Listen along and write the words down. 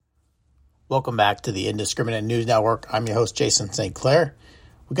Welcome back to the Indiscriminate News Network. I'm your host, Jason St. Clair.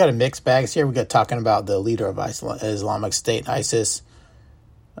 We got a mixed bags here. We got talking about the leader of Islamic State, ISIS.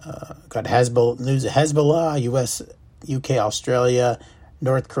 Got Hezbollah, news of Hezbollah, U.S., UK, Australia,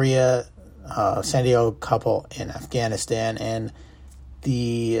 North Korea, San Diego couple in Afghanistan, and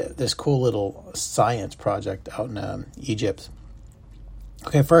this cool little science project out in Egypt.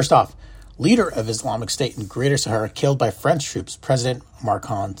 Okay, first off, leader of Islamic State in Greater Sahara killed by French troops, President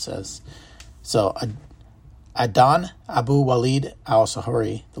Macron says. So, Adan Abu Walid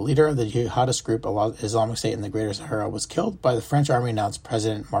al-Sahari, the leader of the jihadist group Islamic State in the Greater Sahara, was killed by the French army, announced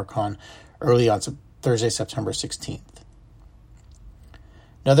President Macron early on Thursday, September 16th.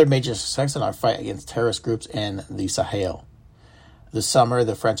 Another major success in our fight against terrorist groups in the Sahel. This summer,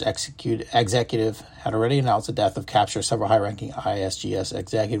 the French executive had already announced the death of capture of several high-ranking ISGS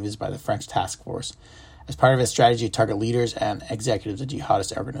executives by the French task force as part of its strategy to target leaders and executives of the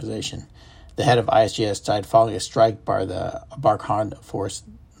jihadist organization. The head of ISGS died following a strike by the Barkhane force.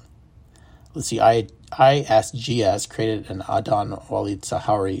 ISGS created an Adan Walid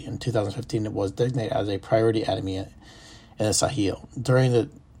Sahari in 2015. It was designated as a priority enemy in the Sahel. During the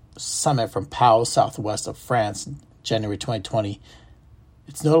summit from Pau, southwest of France, January 2020,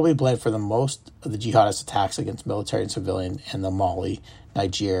 it's notably blamed for the most of the jihadist attacks against military and civilian in the Mali,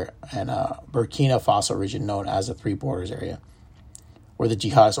 Niger, and Burkina Faso region known as the Three Borders area, where the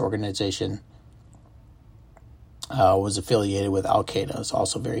jihadist organization was affiliated with Al-Qaeda. It's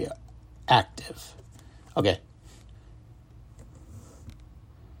also very active. Okay.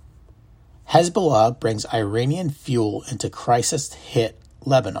 Hezbollah brings Iranian fuel into crisis-hit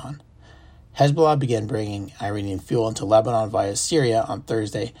Lebanon. Hezbollah began bringing Iranian fuel into Lebanon via Syria on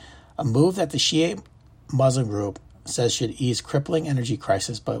Thursday, a move that the Shiite Muslim group says should ease crippling energy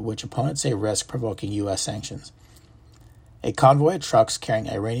crisis, but which opponents say risk provoking U.S. sanctions. A convoy of trucks carrying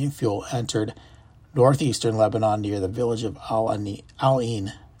Iranian fuel entered northeastern Lebanon near the village of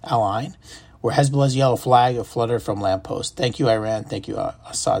Al-Ain, where Hezbollah's yellow flag fluttered from lampposts. "Thank you, Iran. Thank you,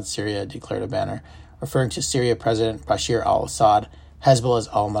 Assad, Syria," declared a banner. Referring to Syria President Bashar al-Assad, Hezbollah's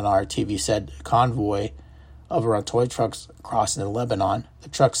Al-Manar TV said a convoy of around 20 trucks crossed into Lebanon. The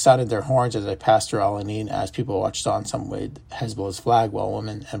trucks sounded their horns as they passed through Al-Ain as people watched on. Some waved Hezbollah's flag while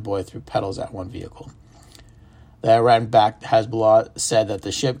women and boy threw petals at one vehicle. The Iran-backed Hezbollah said that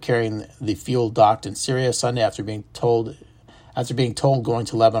the ship carrying the fuel docked in Syria Sunday after being told going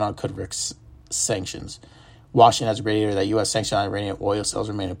to Lebanon could risk sanctions. Washington has reiterated that U.S. sanctions on Iranian oil sales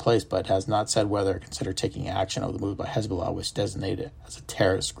remain in place, but has not said whether it considered taking action over the move by Hezbollah, which designated it as a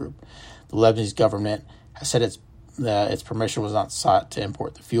terrorist group. The Lebanese government has said its permission was not sought to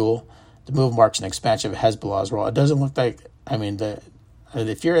import the fuel. The move marks an expansion of Hezbollah's role. It doesn't look like,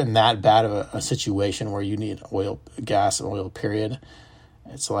 if you're in that bad of a situation where you need gas and oil, period,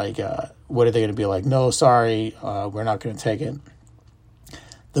 it's like, what are they going to be like? No, sorry, we're not going to take it.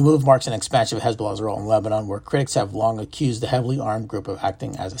 The move marks an expansion of Hezbollah's role in Lebanon, where critics have long accused the heavily armed group of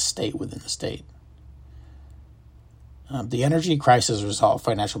acting as a state within the state. The energy crisis resolved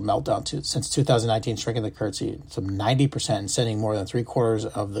financial meltdown since 2019, shrinking the currency some 90% and sending more than 3/4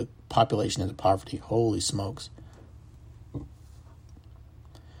 of the population into poverty. Holy smokes.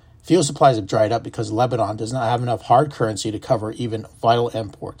 Fuel supplies have dried up because Lebanon does not have enough hard currency to cover even vital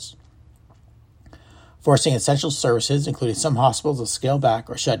imports, forcing essential services, including some hospitals, to scale back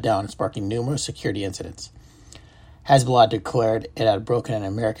or shut down, sparking numerous security incidents. Hezbollah declared it had broken an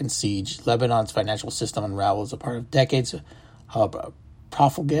American siege. Lebanon's financial system unraveled as a part of decades of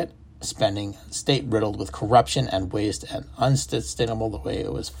profligate spending, state riddled with corruption and waste, and unsustainable the way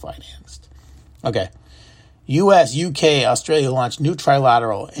it was financed. Okay. U.S., UK, Australia launched new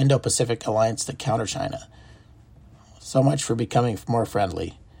trilateral Indo-Pacific alliance to counter China. So much for becoming more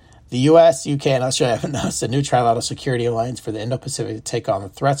friendly. The U.S., UK, and Australia have announced a new trilateral security alliance for the Indo-Pacific to take on the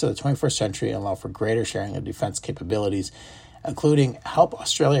threats of the 21st century and allow for greater sharing of defense capabilities, including help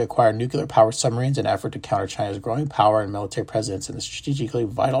Australia acquire nuclear-powered submarines in an effort to counter China's growing power and military presence in the strategically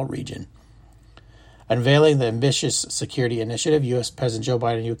vital region. Unveiling the ambitious security initiative, U.S. President Joe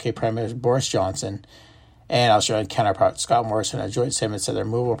Biden and U.K. Prime Minister Boris Johnson and Australian counterpart Scott Morrison in a joint statement said their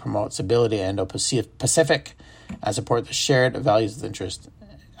move will promote stability in Indo-Pacific and support the shared values of interest.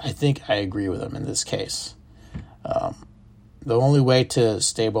 I think I agree with them in this case. The only way to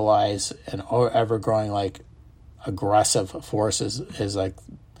stabilize an ever-growing, aggressive force is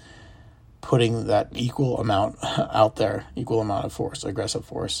putting that equal amount out there, equal amount of force, aggressive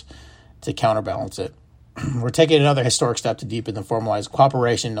force, to counterbalance it. We're taking another historic step to deepen the formalized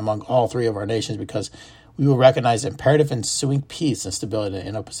cooperation among all three of our nations because we will recognize the imperative ensuing peace and stability in the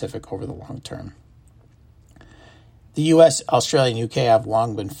Indo-Pacific over the long term. The U.S., Australia, and UK have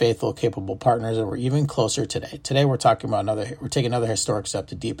long been faithful, capable partners, and we're even closer today. Today, we're taking another historic step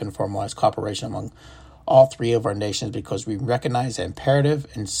to deepen and formalize cooperation among all three of our nations because we recognize the imperative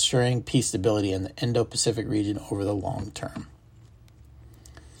in ensuring peace, stability in the Indo-Pacific region over the long term.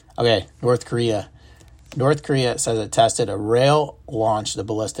 Okay, North Korea. North Korea says it tested a rail-launched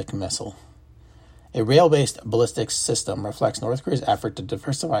ballistic missile. A rail-based ballistic system reflects North Korea's effort to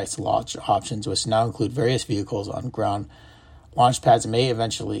diversify its launch options, which now include various vehicles on ground launch pads and may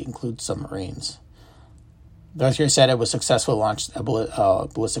eventually include submarines. North Korea said it was successfully launched a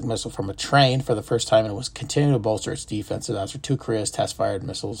ballistic missile from a train for the first time and was continuing to bolster its defenses after two Koreas test-fired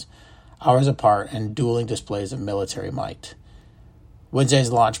missiles hours apart and dueling displays of military might.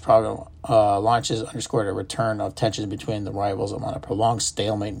 Wednesday's launches underscored a return of tensions between the rivals among a prolonged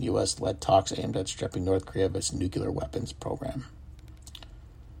stalemate in U.S.-led talks aimed at stripping North Korea of its nuclear weapons program.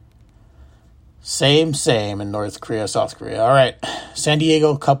 Same in North Korea, South Korea. All right. San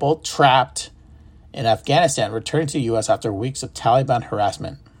Diego couple trapped in Afghanistan returned to the U.S. after weeks of Taliban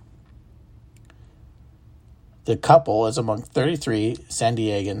harassment. The couple is among 33 San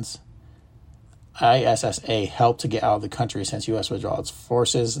Diegans ISSA helped to get out of the country since U.S. withdrawal its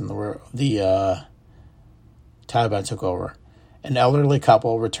forces and the Taliban took over. An elderly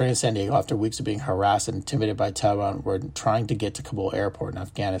couple returning to San Diego after weeks of being harassed and intimidated by Taliban were trying to get to Kabul airport in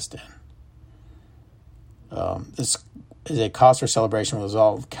Afghanistan. This is a cause for celebration with the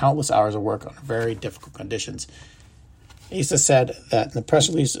result of countless hours of work under very difficult conditions. Issa said that in the press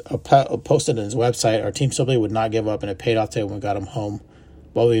release posted on his website, our team simply would not give up and it paid off today when we got him home.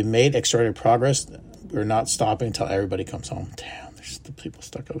 While we made extraordinary progress, we're not stopping until everybody comes home. Damn, there's the people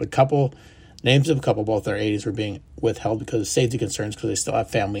stuck up. Names of the couple, both in their 80s, were being withheld because of safety concerns because they still have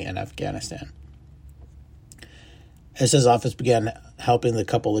family in Afghanistan. Issa's office began helping the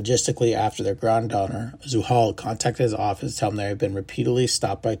couple logistically after their granddaughter, Zuhal, contacted his office to tell them they had been repeatedly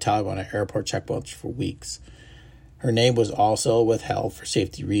stopped by Taliban at airport checkpoints for weeks. Her name was also withheld for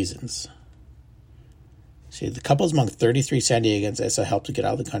safety reasons. See, the couple is among 33 San Diegans Issa helped to get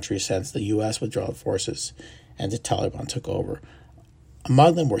out of the country since the U.S. withdrawal forces and the Taliban took over.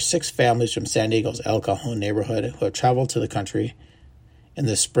 Among them were 6 families from San Diego's El Cajon neighborhood who have traveled to the country in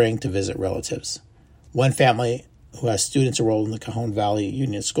the spring to visit relatives. One family who has students enrolled in the Cajon Valley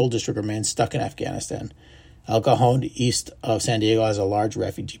Union School District remains stuck in Afghanistan. El Cajon, east of San Diego, has a large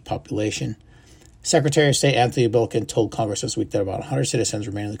refugee population. Secretary of State Anthony Blinken told Congress this week that about 100 citizens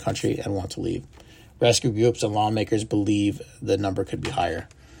remain in the country and want to leave. Rescue groups and lawmakers believe the number could be higher.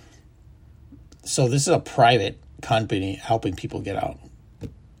 So this is a private company helping people get out.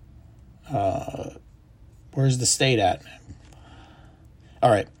 Where's the state at?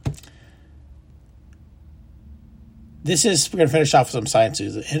 All right. We're going to finish off with some science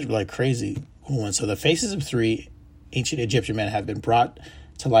news. It's like crazy one. So the faces of 3 ancient Egyptian men have been brought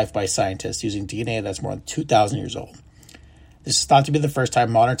to life by scientists using DNA that's more than 2,000 years old. This is thought to be the first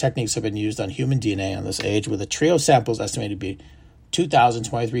time modern techniques have been used on human DNA on this age, with a trio of samples estimated to be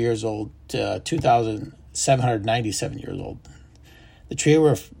 2,023 years old to 2,797 years old. The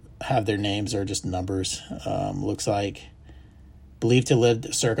trio have their names or just numbers. Looks like believed to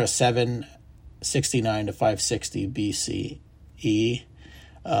live circa 769 to 560 BCE.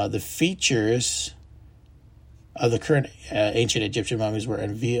 The features of the current ancient Egyptian mummies were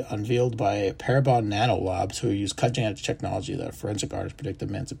unveiled by Parabon Nanolabs, who use cutting-edge technology that forensic artists predict the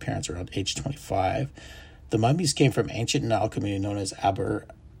man's appearance around age 25. The mummies came from ancient Nile community known as Absir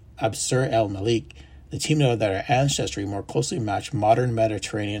el-Malik. The team noted that our ancestry more closely matched modern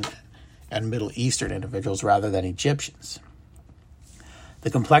Mediterranean and Middle Eastern individuals rather than Egyptians. The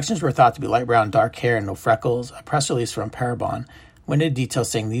complexions were thought to be light brown, dark hair, and no freckles. A press release from Parabon went into detail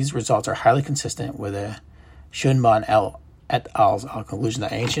saying these results are highly consistent with a Shunman et al.'s conclusion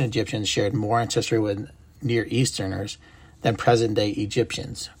that ancient Egyptians shared more ancestry with Near Easterners than present-day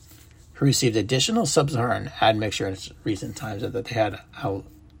Egyptians, who received additional sub-Saharan admixture in recent times, and that they had an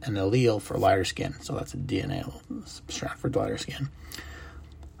allele for lighter skin. So that's a DNA strand for lighter skin.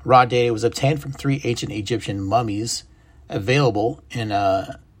 Raw data was obtained from 3 ancient Egyptian mummies available in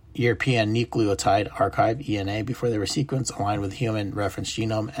a European Nucleotide Archive, ENA, before they were sequenced aligned with human reference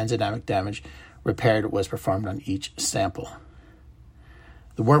genome. Enzymatic damage repaired was performed on each sample.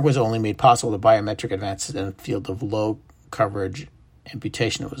 The work was only made possible by biometric advances in the field of low-coverage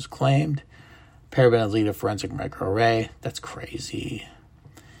imputation, it was claimed. Parabon is lead of forensic microarray. That's crazy.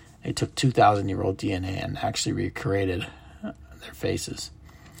 They took 2,000-year-old DNA and actually recreated their faces.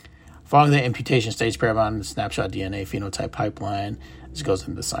 Following the imputation stage, Parabon snapshot DNA phenotype pipeline. This goes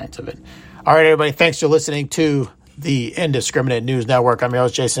into the science of it. All right, everybody. Thanks for listening to the Indiscriminate News Network. I'm your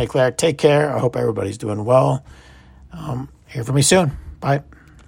host, Jason Eclair. Take care. I hope everybody's doing well. Hear from me soon. Bye.